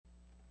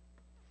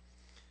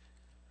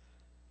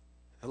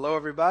Hello,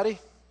 everybody.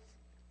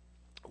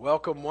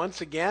 Welcome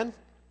once again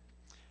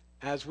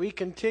as we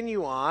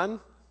continue on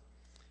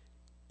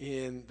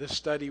in the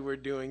study we're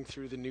doing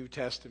through the New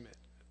Testament.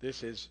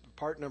 This is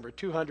part number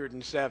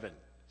 207.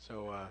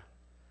 So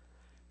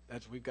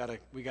we got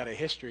a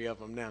history of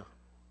them now.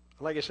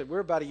 Like I said, we're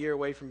about a year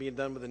away from being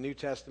done with the New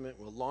Testament.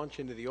 We'll launch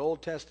into the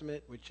Old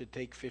Testament, which should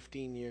take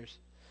 15 years,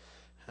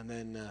 and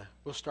then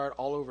we'll start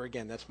all over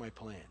again. That's my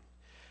plan.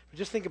 But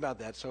just think about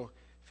that. So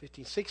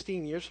 15,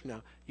 16 years from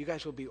now, you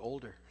guys will be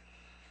older.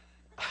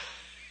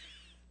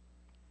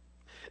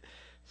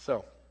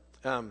 So,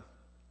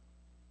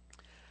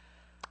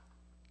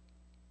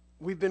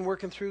 we've been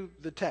working through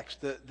the text.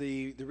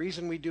 The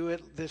reason we do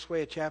it this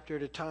way, a chapter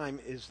at a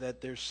time, is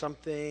that there's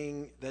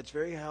something that's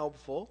very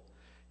helpful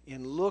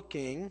in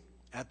looking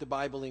at the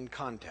Bible in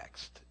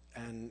context,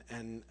 and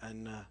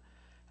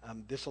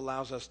this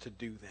allows us to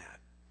do that.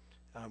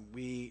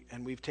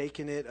 We've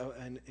taken it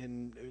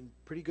in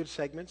pretty good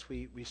segments.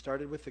 We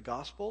started with the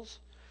Gospels,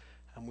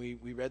 and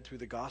we read through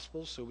the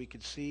Gospels so we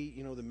could see,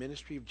 the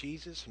ministry of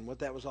Jesus and what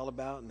that was all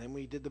about. And then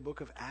we did the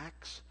book of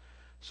Acts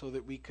so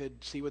that we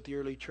could see what the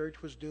early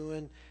church was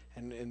doing.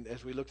 And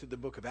as we looked at the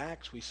book of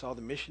Acts, we saw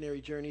the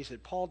missionary journeys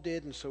that Paul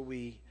did. And so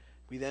we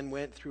then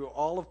went through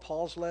all of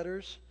Paul's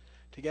letters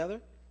together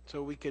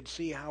so we could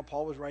see how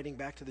Paul was writing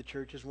back to the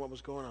churches and what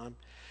was going on.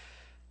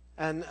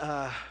 And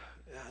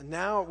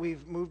now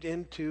we've moved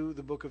into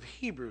the book of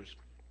Hebrews.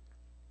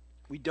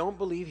 We don't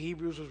believe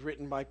Hebrews was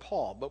written by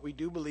Paul, but we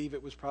do believe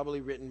it was probably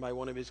written by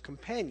one of his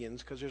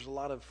companions because there's a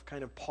lot of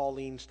kind of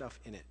Pauline stuff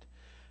in it.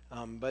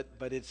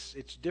 But it's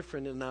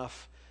different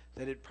enough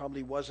that it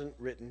probably wasn't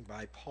written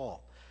by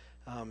Paul.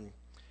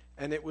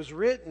 And it was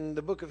written,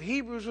 the book of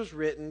Hebrews was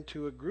written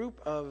to a group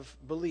of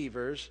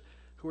believers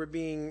who were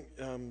being,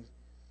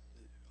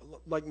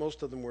 like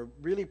most of them were,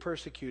 really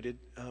persecuted.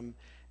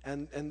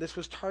 And this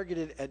was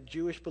targeted at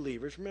Jewish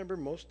believers. Remember,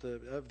 most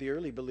of the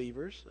early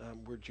believers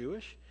were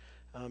Jewish.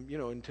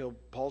 Until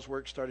Paul's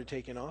work started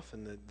taking off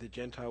and the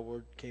Gentile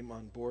world came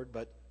on board.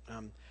 But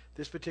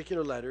this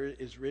particular letter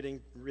is written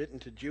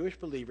to Jewish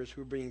believers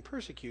who are being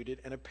persecuted,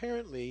 and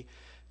apparently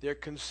they're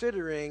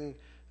considering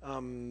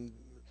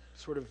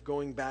sort of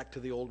going back to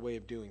the old way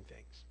of doing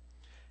things.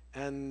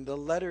 And the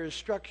letter is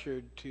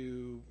structured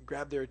to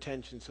grab their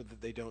attention so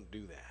that they don't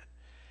do that.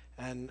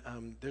 And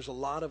there's a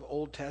lot of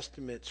Old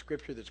Testament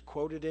scripture that's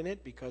quoted in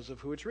it because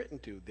of who it's written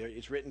to.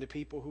 It's written to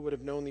people who would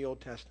have known the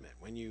Old Testament.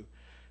 When you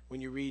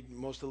read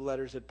most of the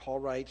letters that Paul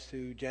writes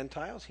to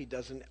Gentiles, he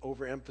doesn't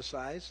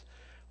overemphasize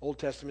Old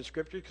Testament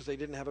scripture because they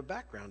didn't have a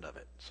background of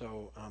it.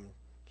 So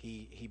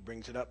he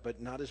brings it up,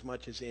 but not as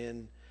much as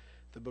in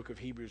the book of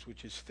Hebrews,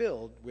 which is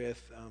filled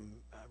with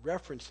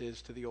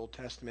references to the Old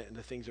Testament and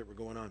the things that were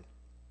going on.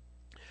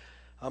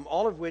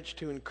 All of which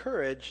to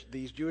encourage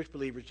these Jewish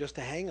believers just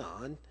to hang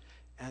on,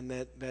 and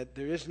that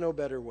there is no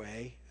better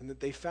way, and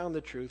that they found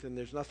the truth, and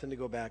there's nothing to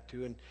go back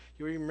to. And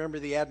you remember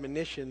the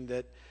admonition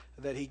that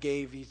he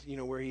gave,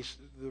 where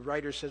the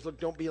writer says, look,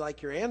 don't be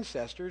like your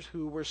ancestors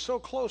who were so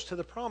close to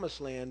the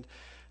promised land.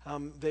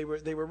 They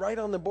were right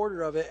on the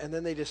border of it, and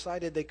then they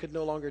decided they could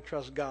no longer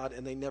trust God,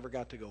 and they never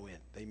got to go in.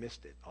 They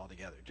missed it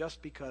altogether,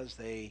 just because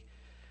they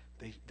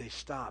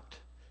stopped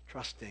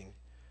trusting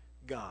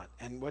God.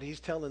 And what he's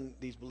telling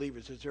these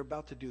believers is they're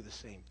about to do the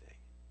same thing.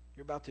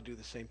 You're about to do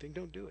the same thing.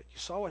 Don't do it. You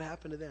saw what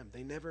happened to them.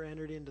 They never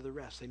entered into the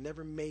rest. They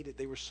never made it.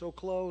 They were so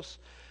close,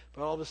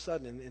 but all of a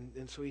sudden,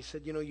 and so he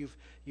said, you've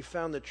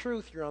found the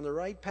truth. You're on the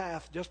right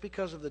path. Just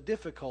because of the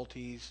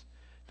difficulties,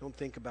 don't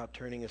think about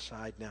turning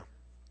aside now.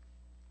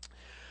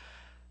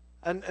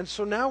 And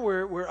so now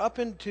we're up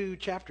into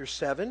chapter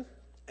 7,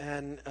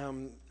 and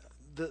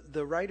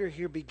the writer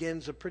here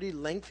begins a pretty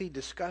lengthy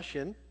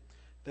discussion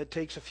that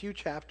takes a few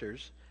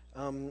chapters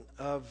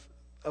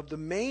of the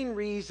main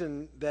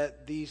reason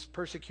that these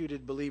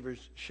persecuted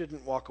believers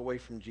shouldn't walk away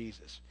from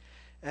Jesus.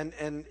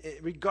 And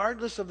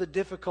regardless of the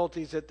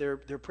difficulties that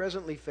they're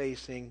presently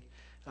facing,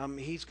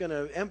 he's going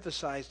to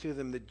emphasize to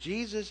them that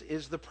Jesus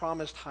is the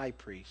promised high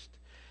priest,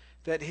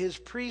 that his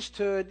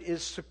priesthood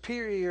is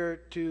superior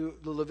to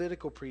the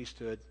Levitical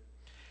priesthood,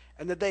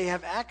 and that they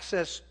have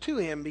access to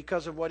him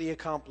because of what he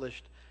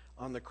accomplished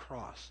on the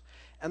cross.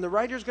 And the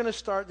writer's going to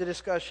start the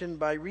discussion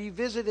by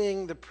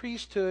revisiting the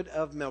priesthood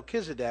of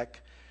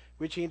Melchizedek,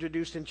 which he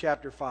introduced in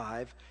chapter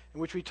 5,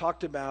 and which we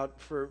talked about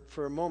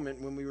for a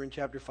moment when we were in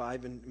chapter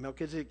 5, and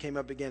Melchizedek came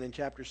up again in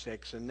chapter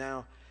 6, and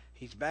now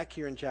he's back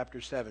here in chapter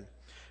 7.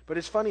 But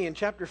it's funny, in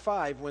chapter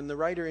 5, when the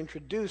writer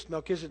introduced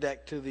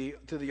Melchizedek to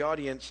the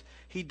audience,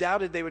 he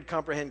doubted they would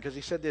comprehend, because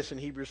he said this in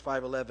Hebrews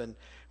 5:11.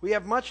 We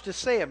have much to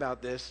say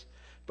about this,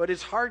 but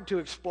it's hard to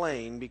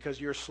explain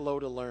because you're slow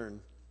to learn.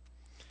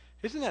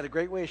 Isn't that a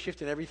great way of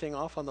shifting everything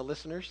off on the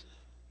listeners?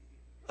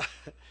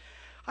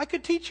 I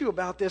could teach you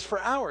about this for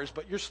hours,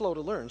 but you're slow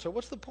to learn, so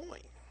what's the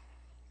point?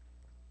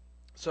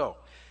 So,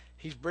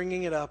 he's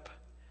bringing it up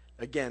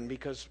again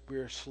because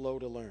we're slow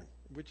to learn,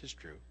 which is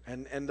true.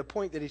 And the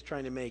point that he's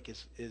trying to make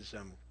is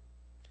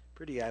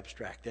pretty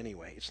abstract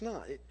anyway. It's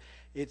not.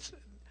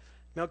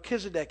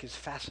 Melchizedek is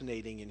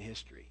fascinating in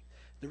history.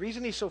 The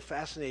reason he's so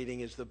fascinating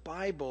is the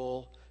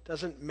Bible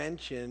doesn't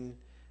mention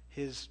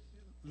his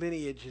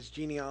lineage, his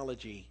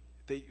genealogy,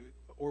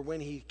 or when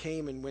he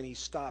came and when he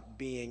stopped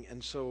being.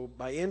 And so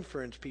by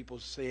inference, people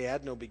say he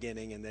had no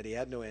beginning and that he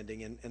had no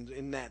ending. And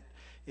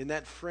in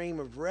that frame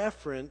of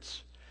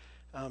reference,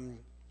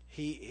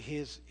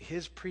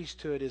 his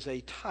priesthood is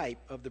a type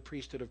of the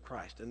priesthood of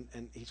Christ.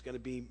 And he's going to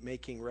be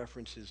making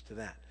references to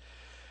that.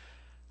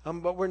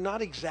 But we're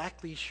not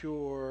exactly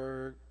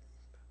sure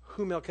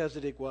who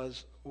Melchizedek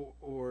was,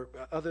 or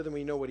other than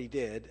we know what he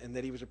did and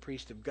that he was a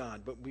priest of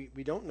God. But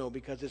we don't know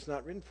because it's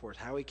not written for us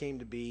how he came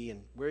to be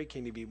and where he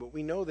came to be. But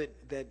we know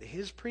that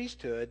his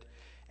priesthood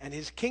and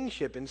his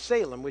kingship in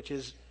Salem, which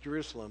is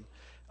Jerusalem,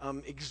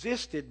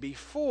 existed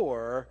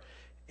before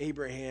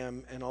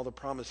Abraham and all the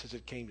promises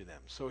that came to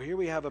them. So here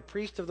we have a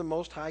priest of the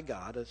Most High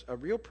God, a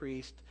real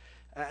priest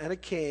and a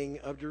king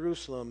of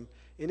Jerusalem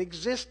in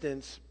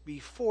existence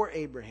before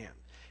Abraham.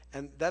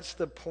 And that's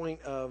the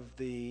point of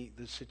the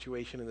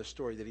situation and the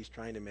story that he's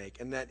trying to make,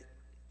 and that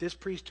this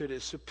priesthood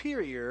is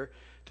superior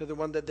to the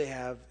one that they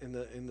have in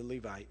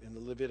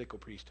the Levitical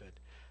priesthood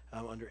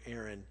under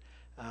Aaron.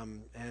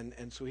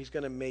 And so he's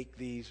going to make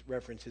these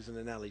references and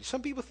analogies.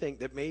 Some people think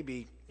that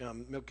maybe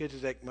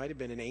Melchizedek might have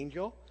been an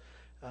angel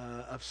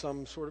of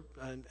some sort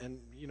of, and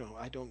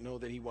I don't know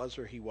that he was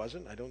or he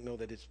wasn't. I don't know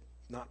that it's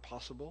not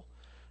possible.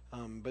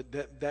 But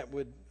that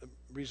would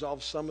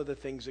resolve some of the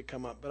things that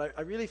come up. But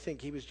I really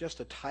think he was just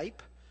a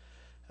type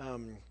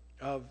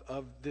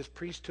of this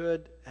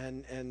priesthood,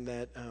 and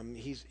that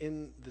he's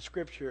in the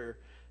Scripture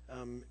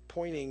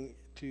pointing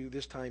to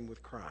this time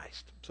with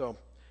Christ. But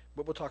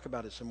we'll talk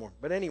about it some more.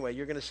 But anyway,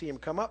 you're going to see him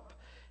come up,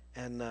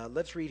 and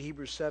let's read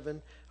Hebrews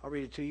 7. I'll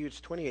read it to you.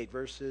 It's 28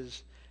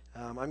 verses.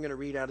 I'm going to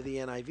read out of the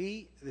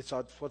NIV. It's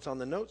what's on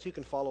the notes. You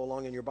can follow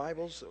along in your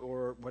Bibles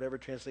or whatever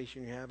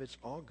translation you have. It's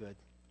all good.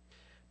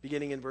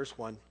 Beginning in verse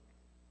 1.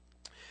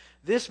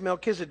 This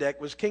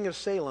Melchizedek was king of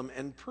Salem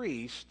and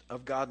priest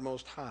of God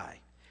Most High.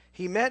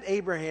 He met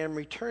Abraham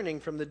returning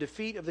from the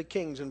defeat of the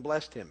kings and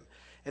blessed him.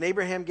 And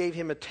Abraham gave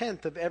him a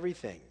tenth of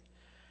everything.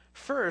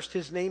 First,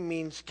 his name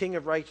means king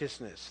of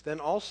righteousness. Then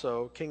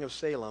also, king of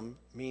Salem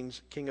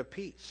means king of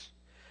peace.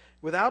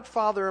 Without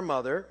father or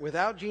mother,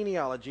 without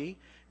genealogy,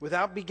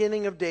 without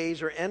beginning of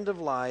days or end of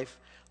life,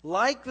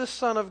 like the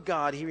Son of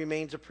God, he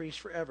remains a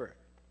priest forever.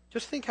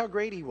 Just think how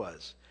great he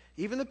was.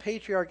 Even the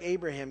patriarch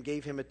Abraham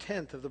gave him a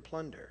tenth of the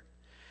plunder.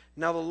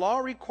 Now the law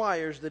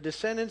requires the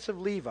descendants of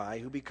Levi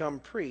who become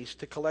priests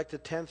to collect a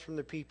tenth from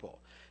the people,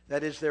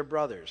 that is, their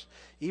brothers,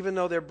 even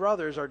though their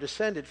brothers are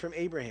descended from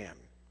Abraham.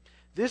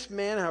 This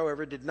man,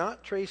 however, did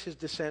not trace his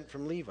descent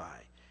from Levi,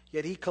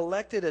 yet he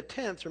collected a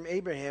tenth from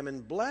Abraham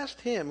and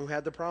blessed him who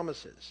had the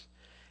promises.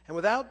 And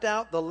without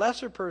doubt, the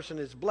lesser person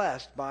is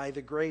blessed by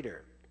the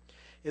greater.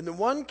 In the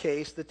one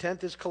case, the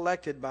tenth is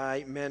collected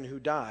by men who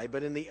die,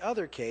 but in the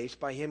other case,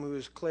 by him who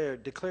is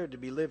declared to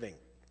be living.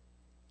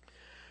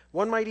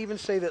 One might even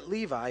say that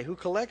Levi, who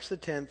collects the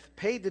tenth,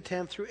 paid the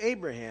tenth through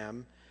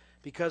Abraham,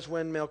 because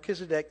when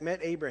Melchizedek met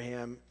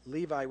Abraham,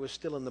 Levi was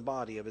still in the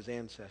body of his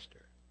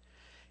ancestor.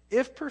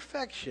 If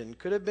perfection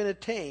could have been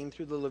attained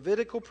through the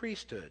Levitical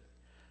priesthood,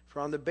 for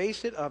on the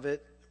basis of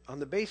it,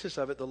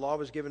 the law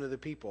was given to the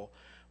people,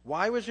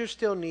 why was there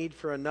still need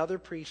for another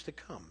priest to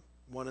come,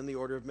 one in the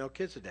order of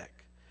Melchizedek,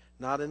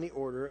 not in the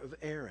order of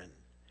Aaron?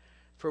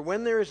 For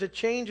when there is a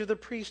change of the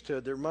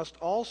priesthood, there must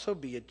also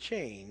be a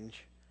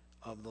change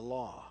of the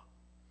law.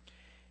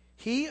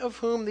 He of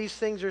whom these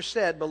things are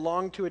said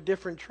belonged to a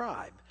different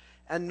tribe,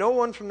 and no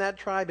one from that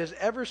tribe has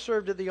ever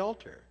served at the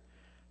altar.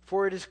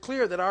 For it is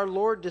clear that our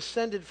Lord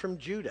descended from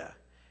Judah,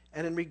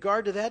 and in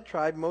regard to that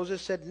tribe,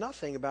 Moses said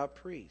nothing about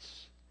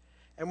priests.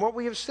 And what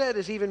we have said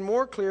is even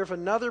more clear if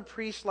another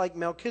priest like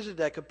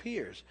Melchizedek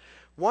appears,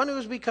 one who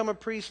has become a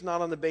priest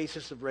not on the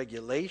basis of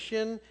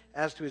regulation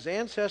as to his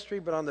ancestry,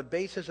 but on the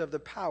basis of the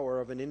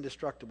power of an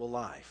indestructible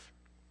life.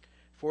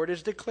 For it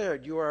is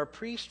declared, you are a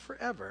priest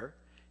forever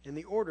in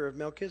the order of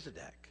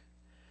Melchizedek.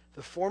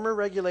 The former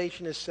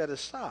regulation is set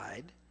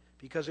aside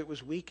because it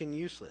was weak and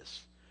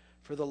useless,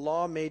 for the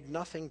law made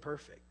nothing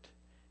perfect,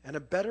 and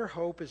a better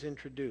hope is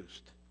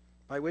introduced,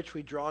 by which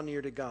we draw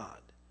near to God.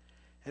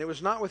 And it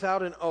was not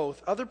without an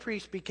oath.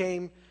 Others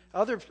became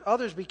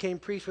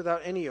priests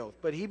without any oath,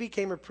 but he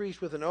became a priest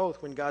with an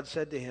oath when God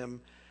said to him,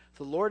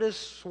 the Lord has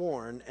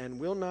sworn and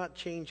will not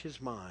change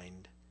his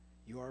mind.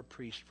 You are a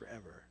priest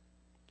forever.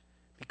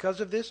 Because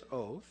of this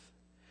oath,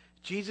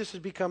 Jesus has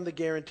become the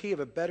guarantee of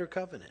a better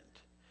covenant.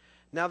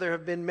 Now there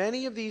have been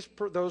many of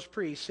those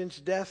priests since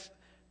death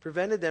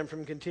prevented them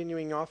from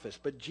continuing office,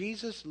 but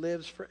Jesus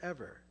lives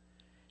forever.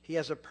 He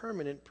has a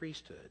permanent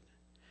priesthood.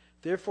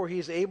 Therefore, he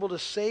is able to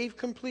save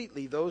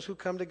completely those who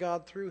come to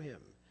God through him,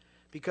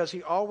 because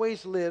he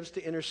always lives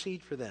to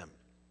intercede for them.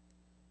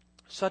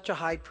 Such a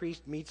high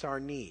priest meets our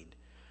need,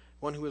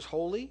 one who is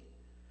holy,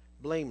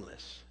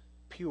 blameless,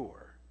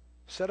 pure,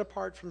 set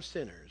apart from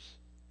sinners,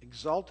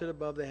 exalted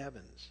above the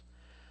heavens.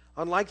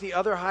 Unlike the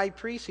other high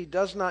priests, he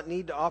does not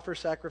need to offer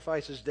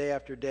sacrifices day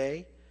after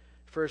day,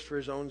 first for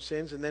his own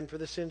sins and then for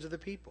the sins of the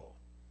people.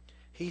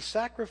 He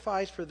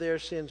sacrificed for their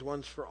sins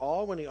once for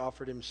all when he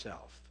offered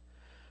himself.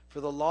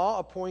 For the law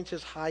appoints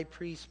as high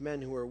priests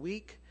men who are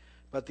weak,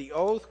 but the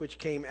oath which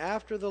came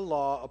after the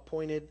law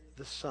appointed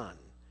the Son,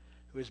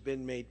 who has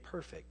been made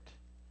perfect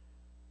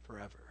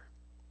forever.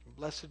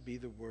 Blessed be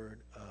the word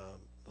of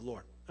the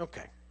Lord.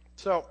 Okay,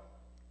 so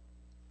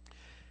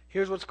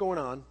here's what's going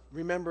on.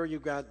 Remember,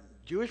 you've got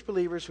Jewish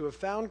believers who have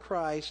found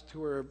Christ,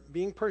 who are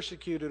being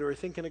persecuted, or are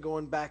thinking of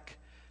going back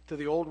to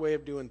the old way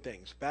of doing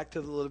things, back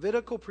to the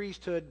Levitical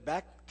priesthood,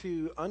 back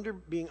to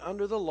being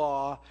under the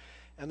law.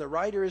 And the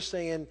writer is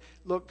saying,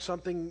 look,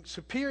 something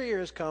superior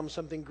has come,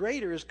 something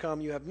greater has come.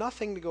 You have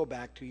nothing to go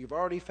back to. You've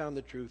already found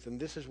the truth, and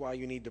this is why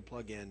you need to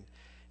plug in.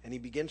 And he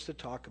begins to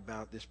talk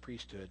about this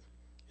priesthood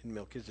in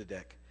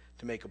Melchizedek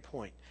to make a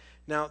point.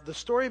 Now, the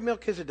story of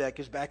Melchizedek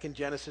is back in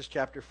Genesis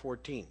chapter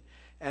 14.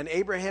 And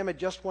Abraham had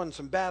just won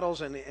some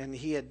battles, and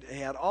he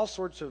had all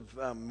sorts of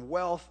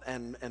wealth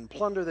and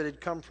plunder that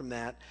had come from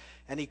that.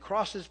 And he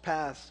crosses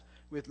paths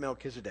with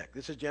Melchizedek.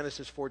 This is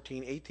Genesis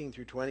 14, 18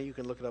 through 20. You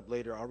can look it up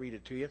later. I'll read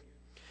it to you.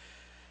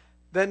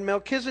 Then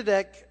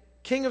Melchizedek,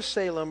 king of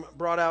Salem,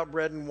 brought out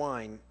bread and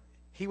wine.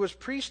 He was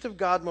priest of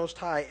God Most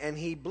High, and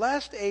he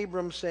blessed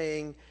Abram,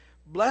 saying,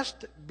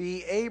 Blessed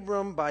be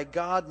Abram by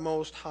God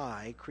Most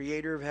High,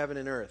 creator of heaven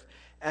and earth.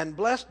 And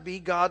blessed be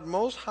God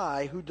Most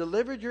High, who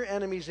delivered your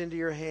enemies into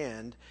your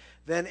hand.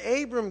 Then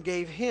Abram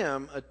gave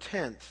him a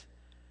tenth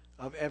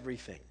of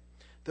everything.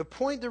 The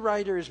point the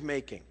writer is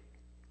making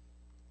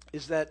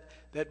is that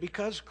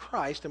because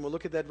Christ, and we'll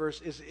look at that verse,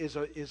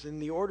 is in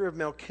the order of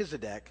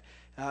Melchizedek,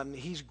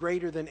 he's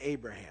greater than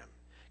Abraham.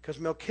 Because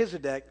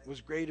Melchizedek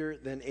was greater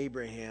than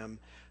Abraham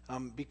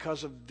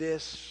because of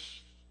this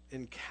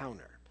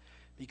encounter.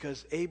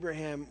 Because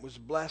Abraham was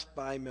blessed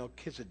by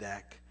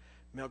Melchizedek.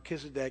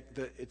 Melchizedek,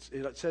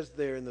 it says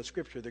there in the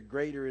scripture,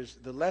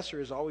 the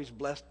lesser is always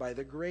blessed by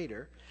the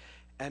greater.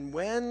 And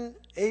when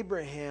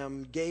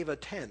Abraham gave a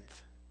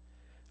tenth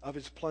of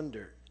his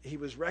plunder, he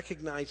was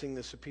recognizing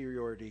the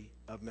superiority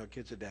of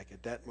Melchizedek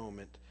at that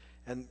moment.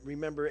 And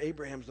remember,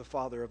 Abraham's the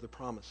father of the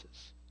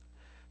promises.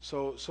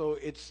 So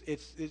it's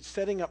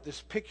setting up this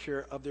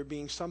picture of there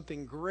being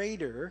something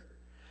greater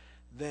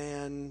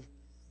than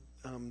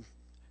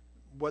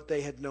what they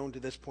had known to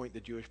this point,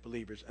 the Jewish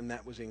believers, and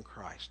that was in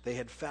Christ. They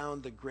had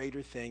found the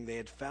greater thing. They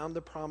had found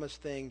the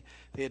promised thing.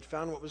 They had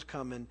found what was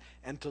coming,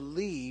 and to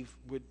leave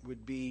would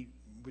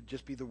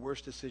just be the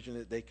worst decision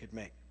that they could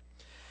make.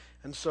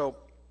 And so,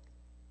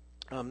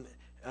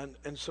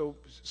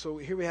 so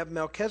here we have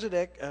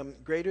Melchizedek,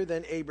 greater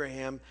than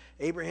Abraham.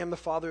 Abraham, the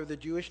father of the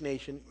Jewish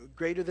nation,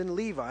 greater than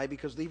Levi,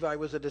 because Levi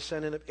was a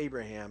descendant of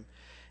Abraham,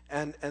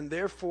 and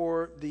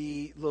therefore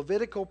the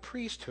Levitical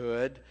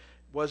priesthood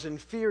was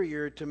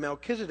inferior to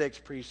Melchizedek's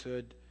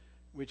priesthood,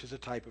 which is a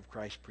type of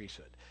Christ's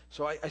priesthood.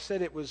 So I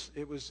said it was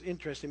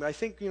interesting, but I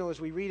think, as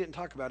we read it and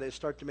talk about it, it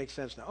starts to make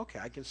sense now. Okay,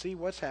 I can see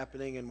what's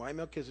happening and why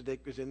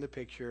Melchizedek is in the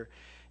picture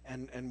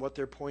and what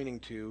they're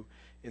pointing to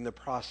in the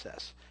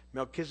process.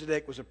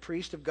 Melchizedek was a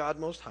priest of God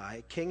Most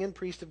High, king and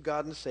priest of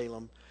God in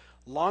Salem,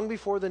 long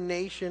before the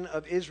nation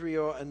of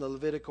Israel and the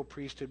Levitical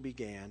priesthood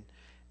began.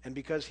 And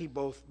because he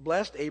both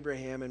blessed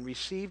Abraham and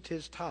received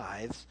his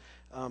tithes,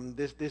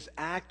 this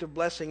act of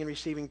blessing and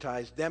receiving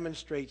tithes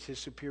demonstrates his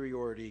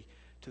superiority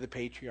to the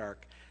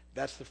patriarch.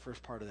 That's the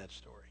first part of that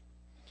story.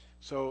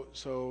 So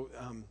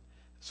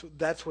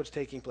that's what's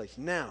taking place.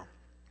 Now,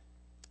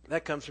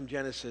 that comes from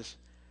Genesis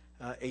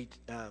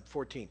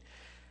 14.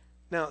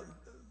 Now,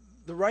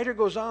 the writer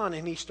goes on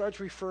and he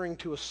starts referring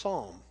to a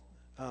psalm,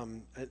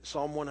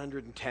 Psalm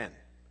 110.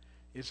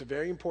 It's a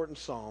very important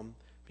psalm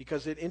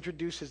because it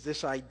introduces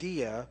this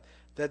idea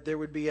that there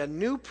would be a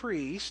new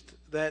priest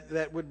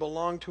that would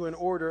belong to an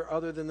order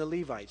other than the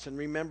Levites. And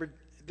remember,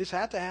 this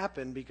had to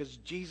happen because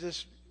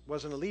Jesus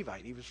wasn't a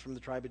Levite. He was from the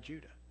tribe of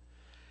Judah.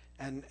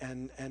 And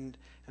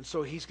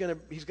so he's going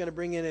to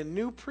bring in a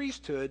new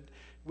priesthood,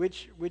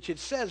 which it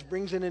says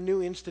brings in a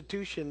new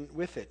institution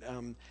with it.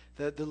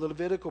 The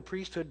Levitical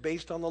priesthood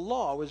based on the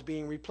law was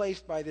being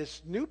replaced by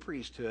this new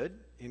priesthood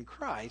in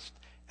Christ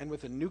and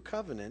with a new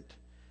covenant,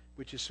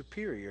 which is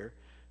superior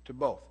to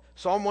both.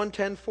 Psalm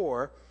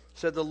 110:4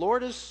 said, "The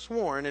Lord has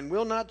sworn and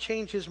will not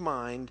change his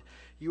mind.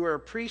 You are a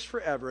priest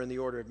forever in the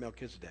order of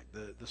Melchizedek."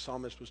 The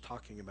psalmist was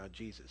talking about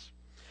Jesus.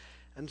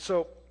 And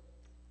so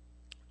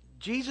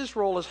Jesus'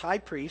 role as high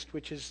priest,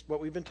 which is what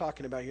we've been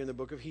talking about here in the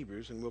book of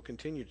Hebrews, and we'll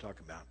continue to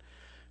talk about,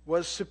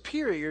 was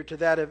superior to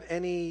that of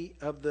any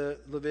of the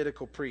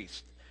Levitical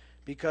priests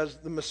because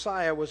the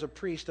Messiah was a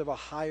priest of a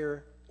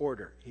higher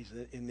order. He's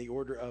in the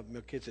order of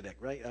Melchizedek,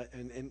 right?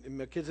 And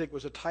Melchizedek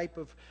was a type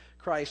of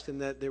Christ in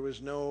that there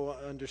was no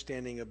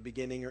understanding of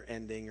beginning or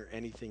ending or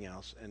anything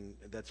else, and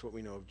that's what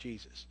we know of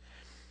Jesus.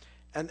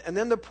 And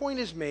then the point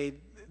is made,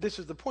 this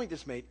is the point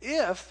that's made,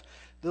 if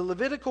the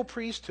Levitical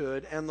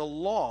priesthood and the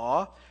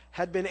law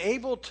had been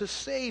able to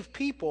save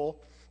people,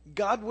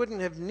 God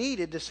wouldn't have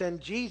needed to send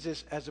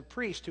Jesus as a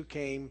priest who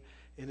came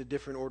in a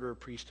different order of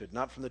priesthood,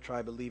 not from the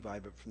tribe of Levi,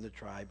 but from the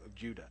tribe of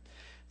Judah.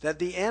 That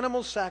the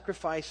animal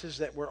sacrifices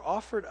that were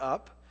offered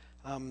up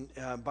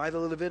by the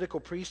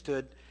Levitical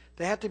priesthood,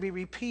 they had to be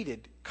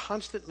repeated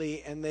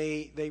constantly, and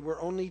they were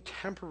only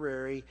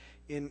temporary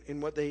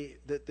in what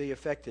they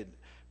affected.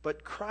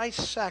 But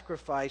Christ's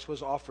sacrifice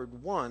was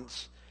offered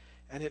once,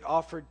 and it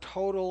offered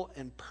total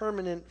and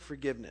permanent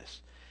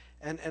forgiveness.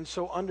 And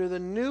so under the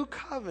new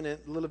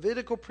covenant, the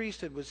Levitical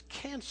priesthood was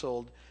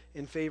canceled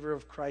in favor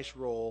of Christ's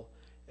role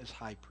as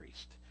high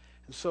priest.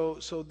 And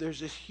so there's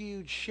this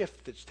huge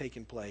shift that's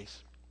taken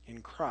place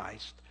in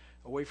Christ,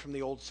 away from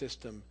the old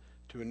system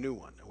to a new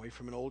one, away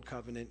from an old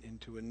covenant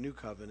into a new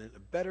covenant, a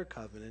better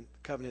covenant,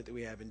 covenant that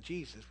we have in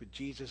Jesus, with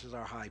Jesus as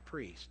our high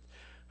priest,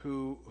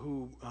 who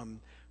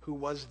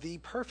was the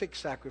perfect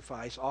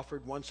sacrifice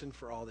offered once and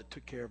for all that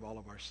took care of all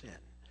of our sin.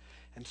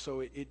 And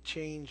so it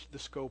changed the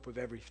scope of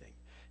everything.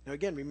 Now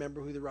again, remember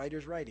who the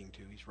writer's writing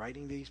to. He's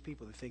writing to these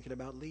people that are thinking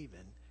about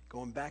leaving,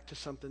 going back to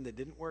something that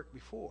didn't work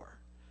before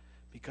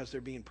because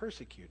they're being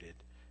persecuted,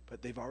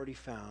 but they've already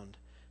found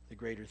the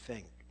greater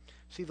thing.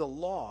 See, the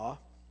law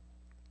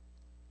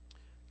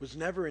was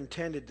never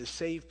intended to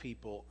save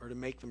people or to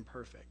make them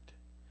perfect,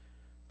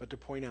 but to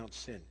point out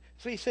sin.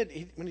 So he said,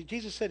 when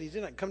Jesus said he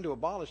did not come to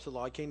abolish the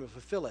law, he came to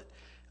fulfill it.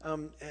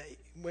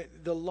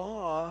 The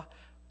law,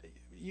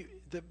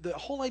 the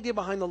whole idea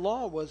behind the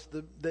law was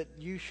that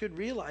you should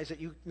realize that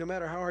you, no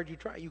matter how hard you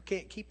try, you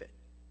can't keep it.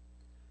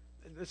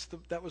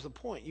 That was the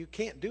point. You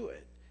can't do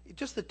it.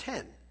 Just the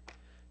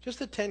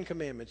 10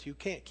 commandments you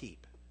can't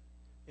keep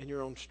in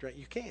your own strength.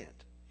 You can't.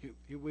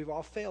 We've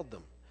all failed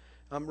them.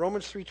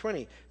 Romans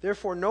 3:20,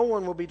 therefore no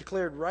one will be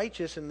declared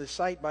righteous in the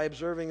sight by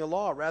observing the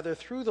law. Rather,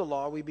 through the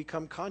law we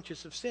become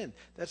conscious of sin.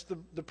 That's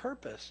the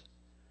purpose.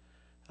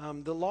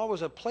 The law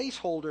was a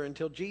placeholder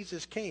until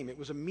Jesus came. It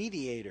was a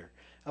mediator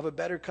of a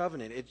better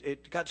covenant.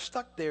 It got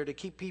stuck there to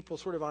keep people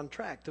sort of on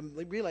track, to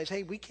realize,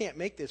 hey, we can't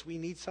make this. We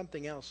need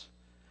something else.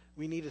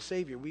 We need a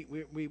Savior.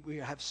 We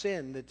have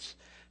sin that's,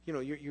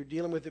 you're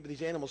dealing with it with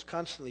these animals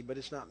constantly, but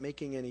it's not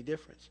making any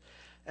difference.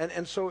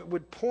 And so it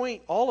would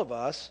point all of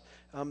us,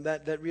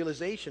 that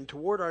realization,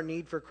 toward our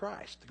need for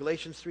Christ.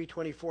 Galatians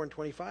 3:24 and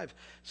 25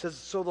 says,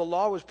 so the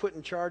law was put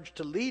in charge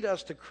to lead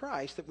us to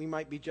Christ that we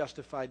might be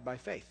justified by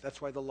faith. That's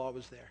why the law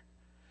was there.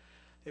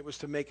 It was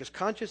to make us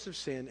conscious of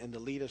sin and to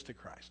lead us to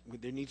Christ.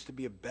 There needs to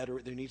be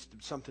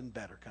something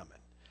better coming.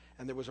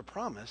 And there was a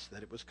promise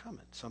that it was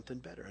coming, something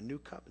better, a new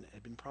covenant. It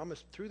had been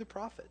promised through the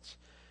prophets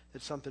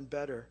that something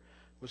better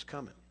was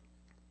coming.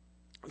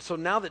 So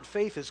now that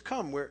faith has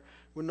come, we're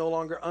no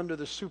longer under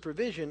the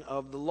supervision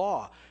of the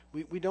law.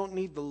 We don't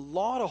need the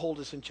law to hold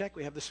us in check.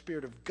 We have the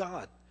Spirit of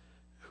God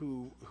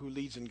who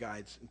leads and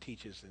guides and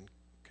teaches and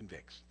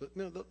convicts.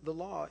 The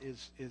law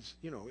is it's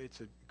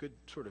a good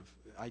sort of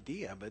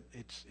idea, but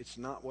it's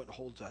not what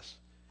holds us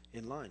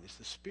in line. It's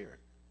the Spirit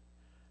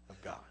of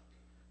God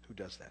who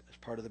does that as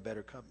part of the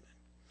better covenant.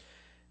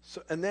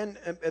 So, and then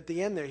at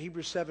the end there,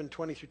 Hebrews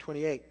 7:20 through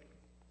 28.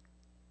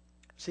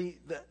 See,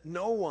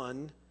 no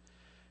one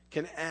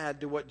can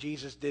add to what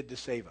Jesus did to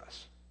save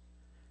us.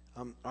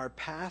 Our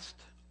past,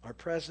 our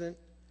present,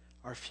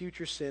 our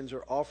future sins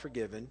are all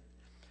forgiven,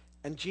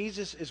 and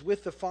Jesus is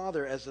with the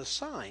Father as a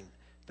sign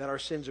that our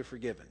sins are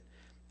forgiven.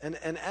 And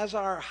as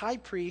our high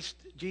priest,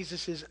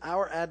 Jesus is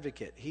our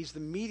advocate. He's the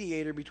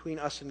mediator between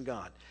us and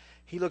God.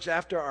 He looks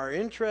after our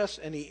interests,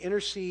 and he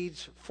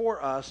intercedes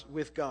for us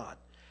with God.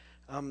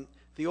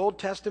 The Old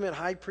Testament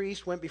high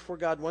priest went before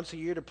God once a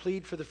year to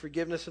plead for the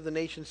forgiveness of the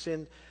nation's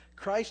sin.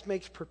 Christ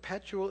makes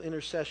perpetual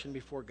intercession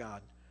before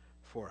God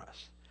for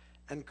us.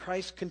 And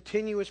Christ's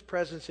continuous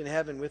presence in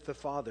heaven with the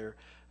Father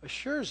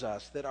assures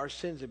us that our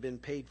sins have been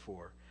paid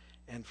for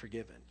and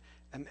forgiven.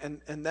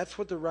 And that's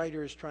what the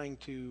writer is trying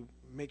to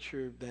make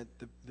sure that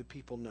the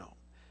people know.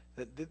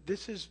 That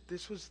this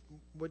was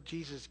what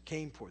Jesus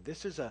came for.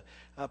 This is a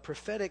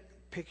prophetic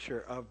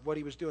picture of what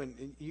he was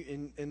doing.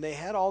 And they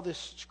had all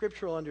this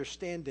scriptural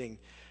understanding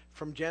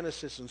from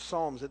Genesis and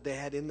Psalms that they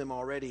had in them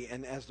already.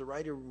 And as the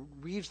writer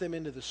weaves them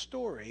into the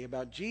story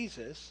about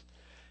Jesus,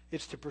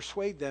 it's to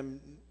persuade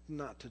them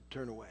not to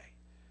turn away,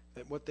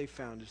 that what they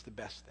found is the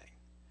best thing.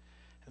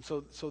 And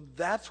so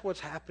that's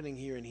what's happening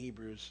here in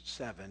Hebrews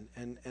 7.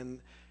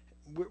 And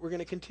we're going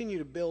to continue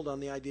to build on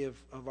the idea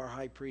of our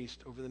high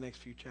priest over the next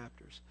few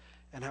chapters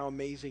and how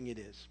amazing it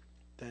is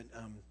that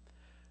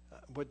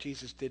what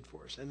Jesus did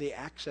for us and the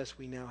access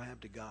we now have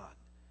to God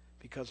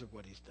because of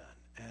what he's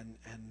done.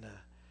 And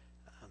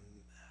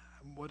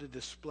what a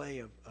display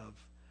of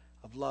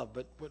love,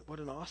 but what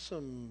an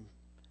awesome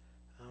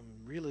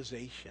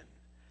realization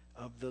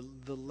of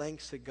the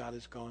lengths that God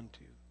has gone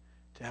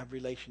to have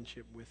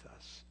relationship with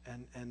us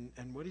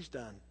and what he's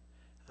done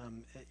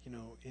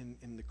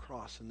in the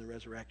cross and the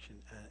resurrection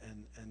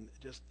and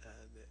just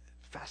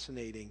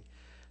fascinating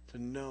to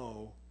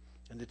know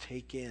and to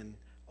take in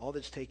all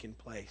that's taken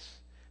place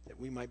that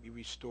we might be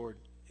restored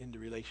into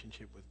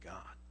relationship with God.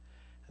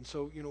 And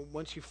so,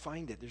 once you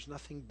find it, there's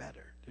nothing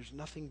better. There's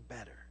nothing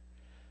better.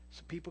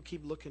 So people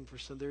keep looking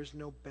for there's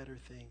no better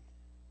thing.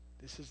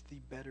 This is the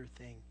better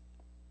thing.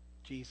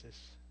 Jesus,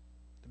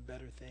 the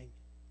better thing.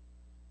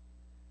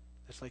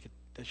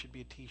 That should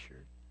be a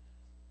t-shirt.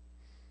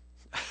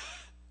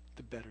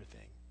 The better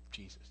thing,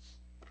 Jesus.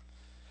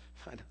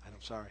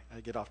 I'm sorry. I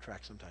get off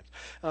track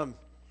sometimes.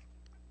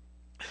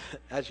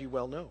 As you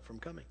well know from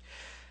coming.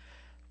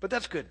 But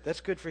that's good.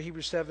 That's good for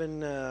Hebrews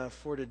 7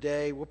 for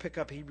today. We'll pick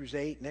up Hebrews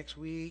 8 next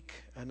week.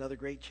 Another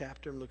great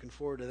chapter. I'm looking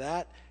forward to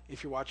that.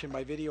 If you're watching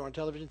by video on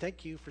television,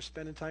 thank you for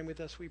spending time with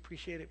us. We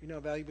appreciate it. We know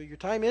how valuable your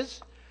time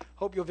is.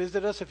 Hope you'll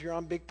visit us. If you're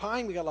on Big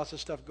Pine, we got lots of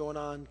stuff going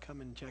on.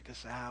 Come and check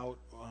us out.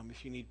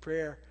 If you need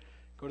prayer,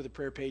 go to the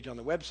prayer page on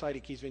the website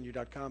at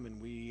keysvineyard.com and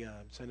we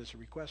send us a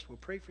request. We'll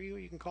pray for you.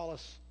 You can call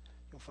us.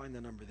 You'll find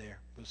the number there.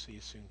 We'll see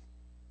you soon.